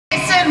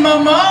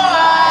I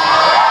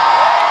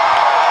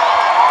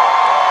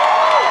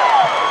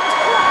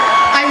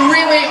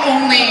really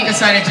only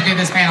decided to do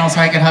this panel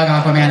so I could hug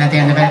Aquaman at the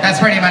end of it. That's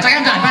pretty much, like,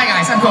 I'm done. Bye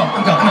guys, I'm cool,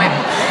 I'm leaving.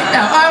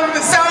 No,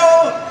 so,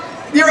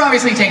 you're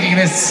obviously taking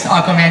this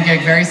Aquaman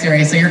gig very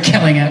seriously. You're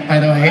killing it, by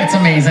the way. It's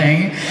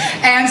amazing.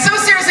 And so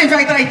seriously, in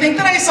fact, that I think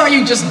that I saw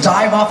you just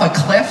dive off a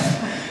cliff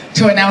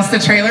to announce the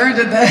trailer.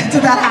 Did that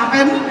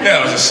happen?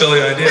 Yeah, it was a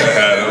silly idea I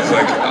had. It was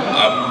like,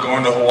 I'm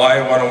going to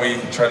Hawaii, why don't we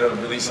try to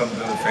release something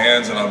to the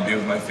fans and I'll be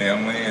with my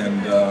family.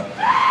 And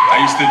I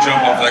used to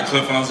jump off that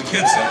cliff when I was a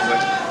kid, so I was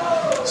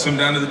like, swim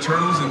down to the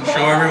turtles and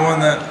show everyone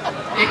that...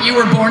 You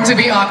were born to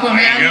be Aquaman?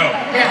 There you go.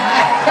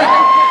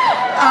 Yeah.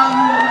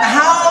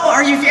 How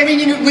are you, I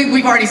mean,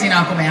 we've already seen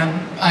Aquaman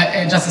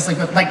in Justice League,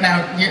 but like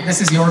now, this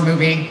is your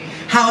movie.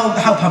 How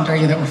pumped are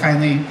you that we're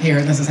finally here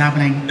and this is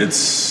happening?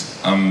 It's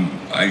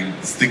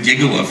the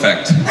giggle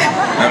effect.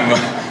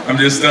 I'm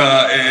just,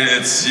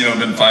 it's, you know,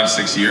 been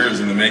 5-6 years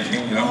in the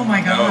making, you know. Oh my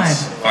God. Now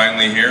it's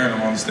finally here and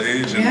I'm on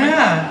stage and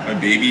my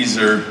babies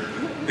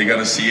they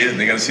gotta see it,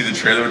 they gotta see the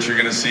trailer, what you're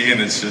gonna see,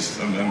 and it's just,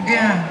 it's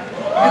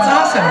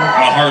awesome.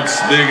 My heart's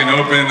big and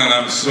open, and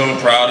I'm so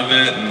proud of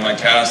it. And my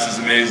cast is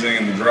amazing,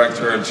 and the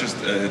director. It's just,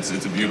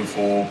 it's a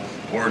beautiful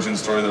origin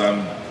story that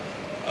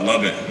I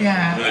love it.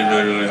 Yeah.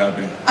 Really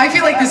happy. I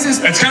feel like this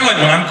is. It's kind of like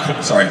when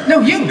I'm sorry. No,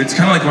 you. It's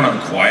kind of like when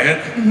I'm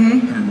quiet.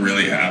 I'm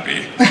really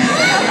happy.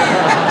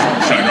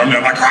 So normally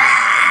I'm like,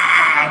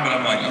 but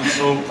I'm like, I'm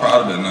so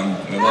proud of it, and I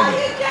love it.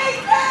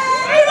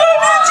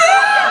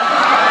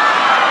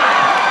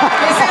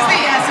 This is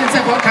the essence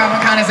of what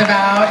Comic-Con is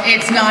about.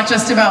 It's not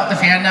just about the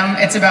fandom,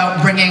 it's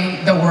about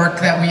bringing the work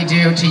that we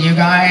do to you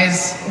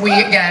guys. We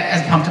get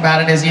as pumped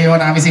about it as you,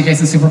 and obviously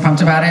Jason's super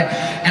pumped about it,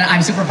 and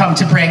I'm super pumped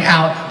to bring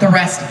out the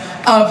rest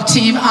of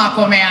Team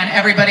Aquaman.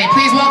 Everybody,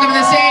 please welcome to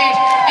the stage,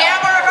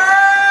 Amber!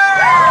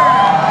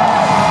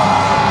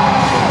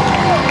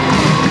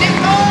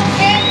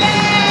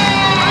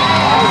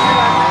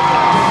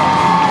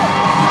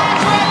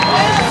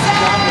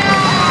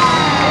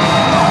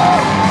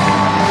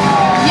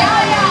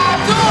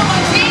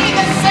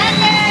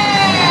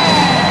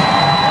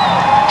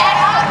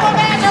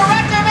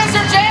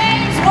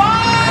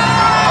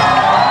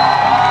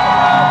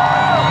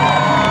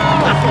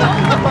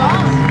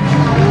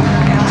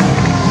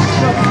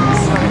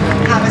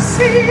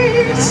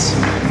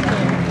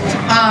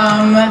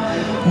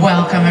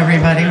 Welcome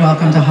everybody,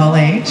 welcome to Hall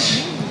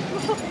H.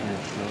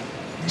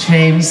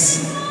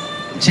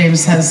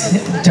 James has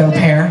dope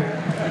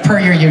hair, per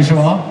your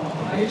usual.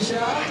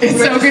 It's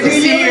so good to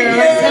see you.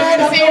 It's so good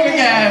to see you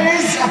again.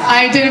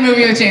 I did a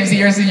movie with James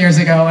years and years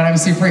ago, and I'm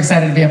super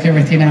excited to be up here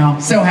with you now.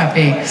 So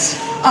happy.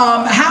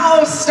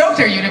 How stoked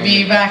are you to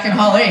be back in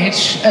Hall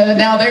H,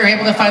 now that you're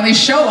able to finally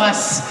show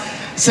us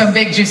some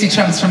big juicy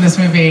chunks from this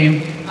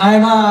movie?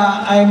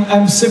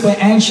 I'm super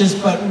anxious,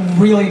 but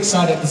really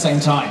excited at the same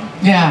time.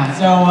 Yeah.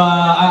 So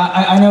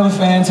I know the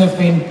fans have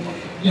been,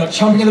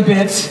 chomping at the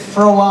bits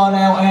for a while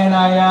now, and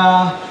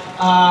I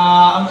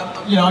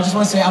just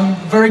want to say I'm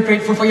very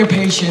grateful for your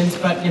patience,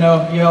 but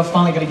you're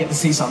finally going to get to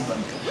see something.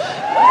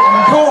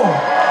 Cool.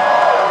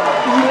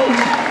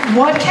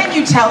 What can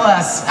you tell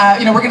us?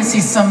 We're going to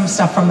see some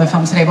stuff from the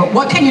film today, but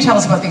what can you tell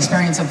us about the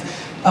experience of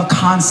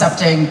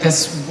concepting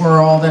this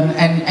world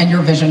and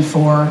your vision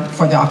for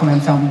the Aquaman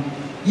film?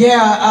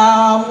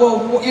 Yeah,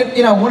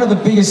 one of the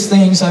biggest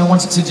things I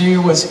wanted to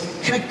do was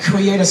kind of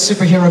create a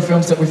superhero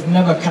films that we've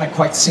never kind of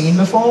quite seen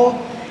before,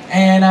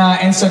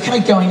 and so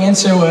kind of going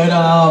into it,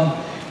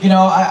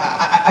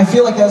 I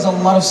feel like there's a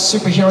lot of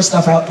superhero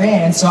stuff out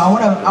there, and so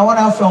I want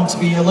our film to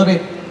be a little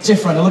bit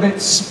different, a little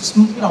bit,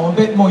 a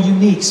bit more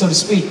unique, so to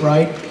speak,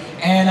 right?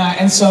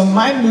 And so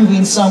my movie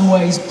in some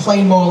ways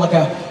played more like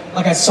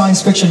a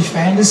science fiction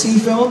fantasy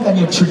film than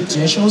your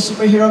traditional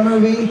superhero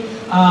movie.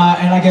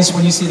 And I guess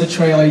when you see the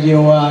trailer,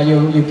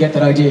 you get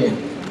that idea.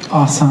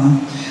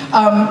 Awesome.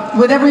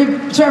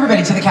 To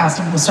everybody, to the cast,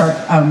 and we'll start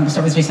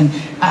with Jason.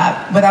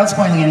 Without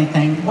spoiling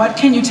anything, what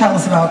can you tell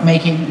us about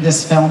making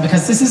this film?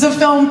 Because this is a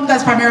film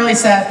that's primarily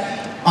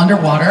set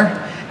underwater,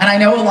 and I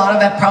know a lot of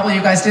that probably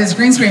you guys did as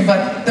green screen,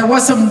 but there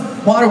was some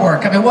water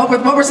work. I mean, what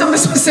were some of the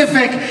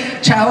specific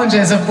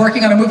challenges of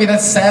working on a movie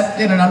that's set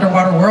in an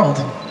underwater world?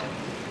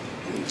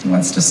 Who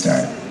wants to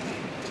start?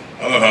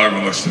 I love how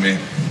everyone looks to me.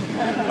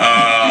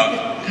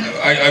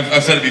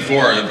 I've said it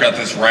before, I've got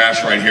this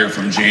rash right here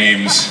from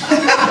James.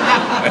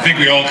 I think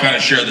we all kind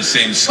of share the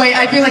same skin. Wait,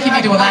 I feel like you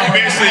need to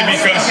elaborate. Basically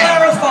because...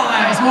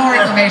 Clarify! There's more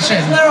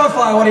information.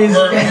 Clarify what he's...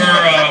 We're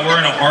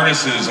in a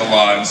harnesses a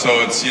lot, and so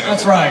it's,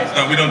 That's right.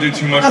 We don't do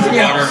too much with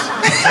water.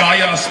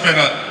 Yaya spent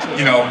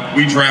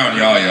we drowned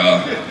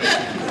Yaya.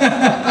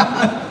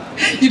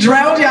 You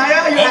drowned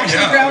Yaya? You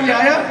actually drowned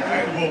Yaya?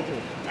 Well,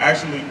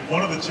 actually,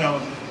 one of the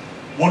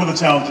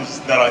challenges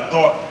that I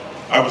thought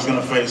I was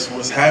going to face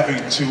was having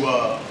to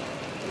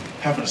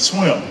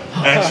swim.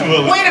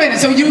 Actually. Wait a minute.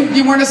 So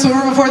you weren't a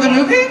swimmer before the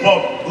movie?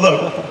 Well,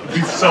 look.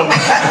 So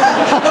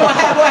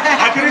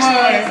I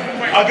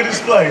could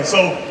explain.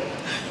 So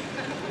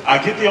I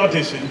get the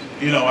audition.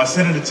 I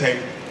send in the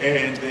tape,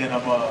 and then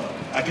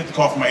I get the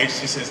call from my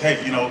agency, says,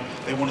 hey, you know,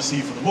 they want to see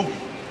you for the movie.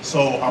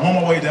 So I'm on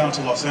my way down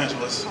to Los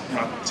Angeles, and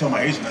I tell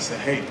my agent, I said,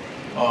 hey,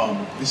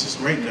 this is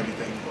great and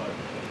everything, but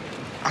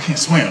I can't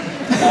swim.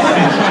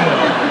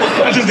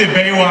 I just did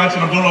Baywatch,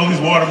 and I'm doing all these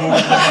water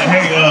movies. I'm like,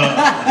 hey,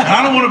 and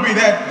I don't want to be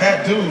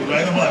that dude,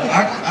 right? I'm like,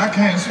 I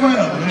can't swim. You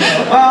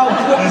know? Well,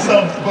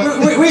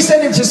 so, we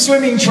sent him to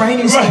swimming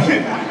training school.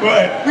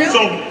 Right. Really? So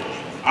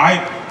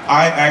I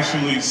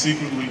actually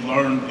secretly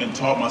learned and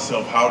taught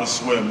myself how to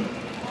swim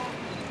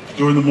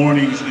during the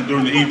mornings and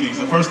during the evenings.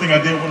 The first thing I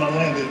did when I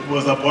landed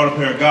was I bought a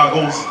pair of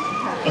goggles,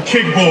 a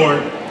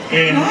kickboard,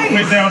 and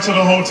went down to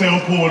the hotel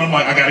pool, and I'm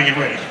like, I gotta get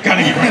ready,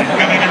 gotta get ready,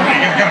 gotta get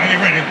ready, gotta get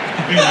ready.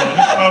 You know,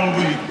 it's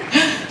probably,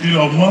 you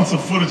know, months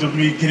of footage of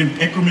me getting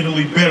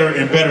incrementally better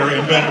and better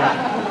and better.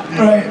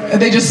 Right.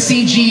 They just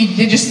CG,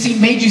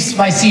 made you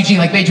by CG,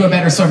 like made you a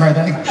better swimmer.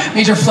 They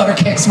made your flutter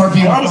kicks more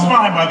beautiful. I was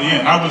fine by the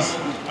end. I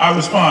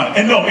was fine.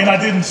 And no, and I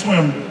didn't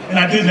swim, and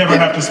I did never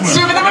have to swim.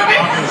 Swim in the movie?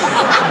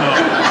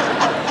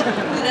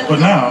 But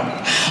now,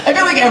 I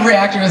feel like every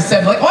actor has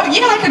said, like, oh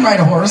yeah, I can ride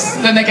a horse.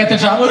 Then they get the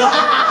job.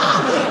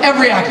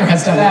 Every actor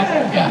has done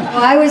that. Yeah.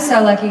 Well, I was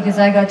so lucky because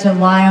I got to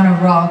lie on a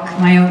rock.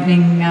 My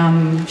opening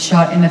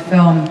shot in the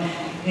film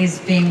is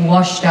being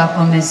washed up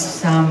on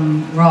this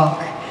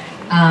rock.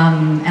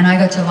 And I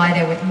got to lie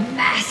there with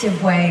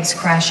massive waves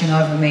crashing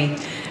over me.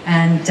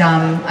 And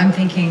I'm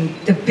thinking,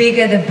 the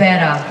bigger the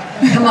better.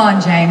 Come on,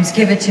 James,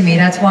 give it to me.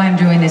 That's why I'm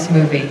doing this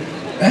movie.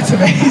 That's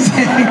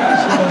amazing.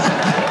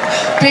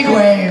 Big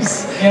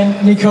waves.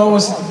 And Nicole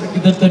was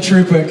the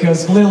trooper,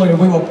 because literally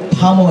we were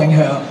pummeling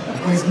her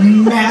with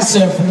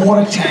massive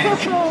water tank,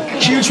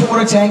 huge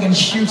water tank and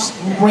huge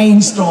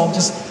rainstorm,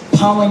 just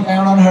pummeling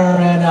down on her.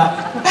 And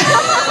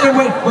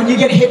when you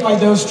get hit by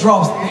those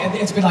drops,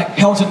 it's been like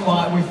pelted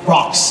with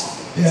rocks.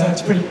 Yeah. So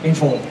it's pretty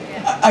painful.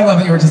 I love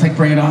it. You were just like,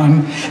 bring it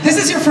on. This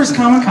is your first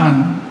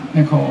Comic-Con,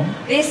 Nicole.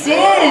 This is!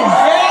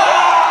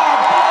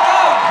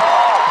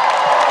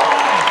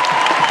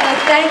 So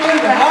thank you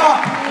for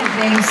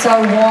being so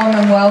warm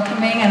and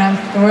welcoming, and I'm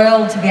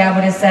thrilled to be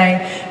able to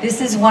say this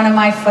is one of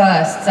my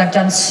firsts. I've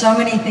done so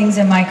many things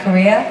in my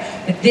career,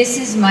 but this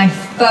is my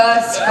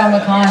first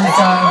Comic-Con,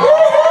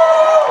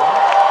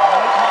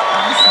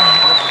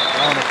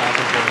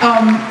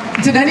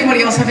 Did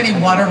anybody else have any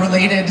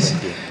water-related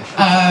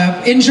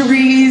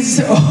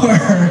injuries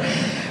or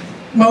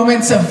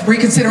moments of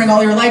reconsidering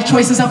all your life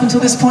choices up until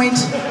this point?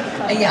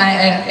 Yeah, I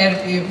had a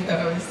few of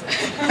those.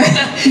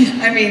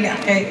 I mean,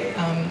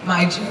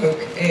 my joke,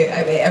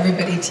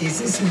 everybody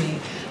teases me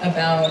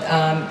about,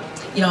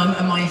 you know,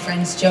 my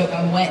friends joke,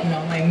 I'm wet in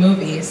all my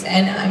movies,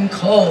 and I'm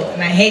cold,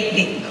 and I hate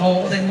getting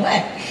cold and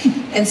wet.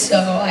 And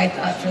so I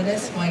thought for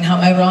this one, how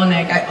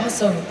ironic, I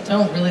also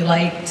don't really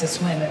like to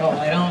swim at all.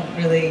 I don't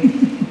really,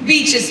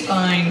 beach is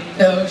fine,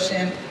 the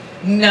ocean,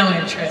 no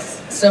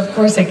interest. So of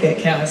course I get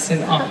cast in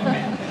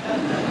Aquaman.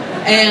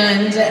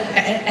 And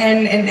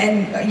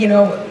you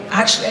know,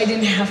 actually I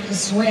didn't have to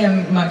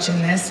swim much in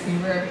this. We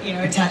were, you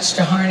know, attached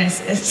to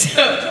harnesses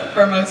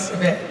for most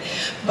of it.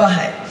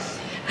 But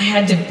I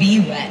had to be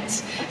wet.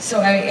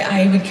 So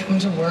I would come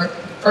to work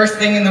first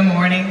thing in the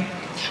morning,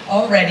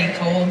 already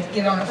cold,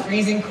 get on a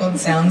freezing cold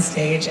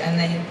soundstage, and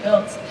they had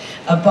built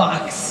a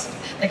box,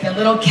 like a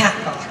little cat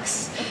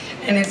box.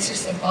 And it's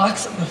just a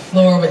box on the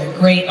floor with a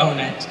grate on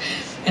it.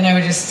 And I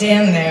would just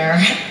stand there,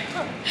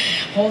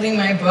 holding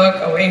my book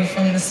away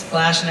from the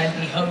splash, and I'd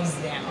be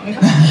hosed down.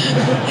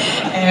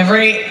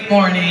 Every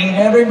morning.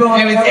 Every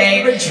morning,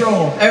 I would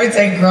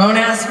say,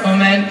 grown-ass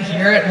woman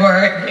here at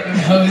work, getting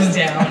hosed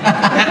down.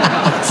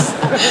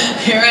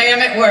 Here I am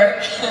at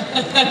work.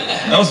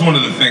 That was one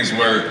of the things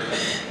where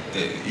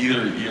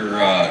either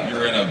you're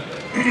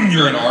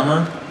in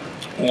armor,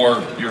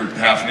 or you're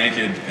half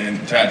naked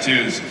and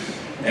tattoos,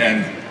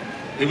 and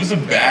it was a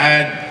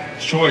bad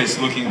choice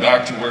looking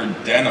back to wear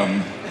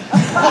denim.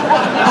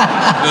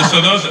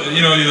 So those,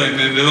 you know,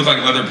 they look like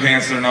leather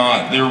pants. They're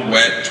not. They're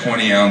wet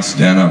 20-ounce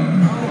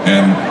denim,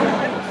 and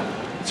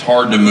it's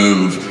hard to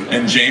move.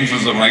 And James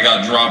was, when I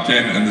got dropped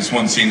in this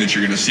one scene that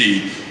you're gonna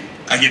see,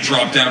 I get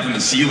dropped down from the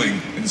ceiling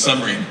in the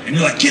submarine, and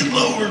you're like, get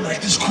lower, like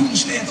this cool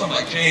stance. I'm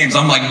like, James,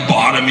 I'm like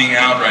bottoming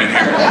out right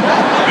here.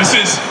 This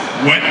is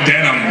wet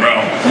denim, bro.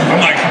 I'm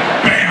like,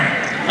 bam.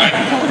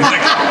 He's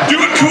like, do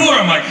it cooler.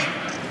 I'm like,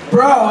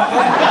 bro,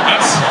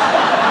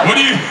 what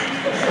do you?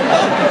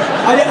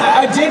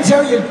 I did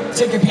tell you to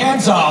take your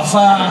pants off. A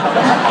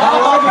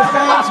lot of your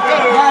fans were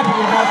really happy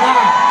about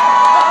that.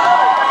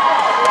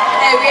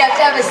 Hey, we have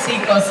to have a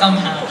sequel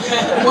somehow.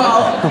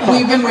 Well,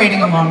 we've been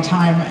waiting a long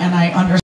time, and I understand.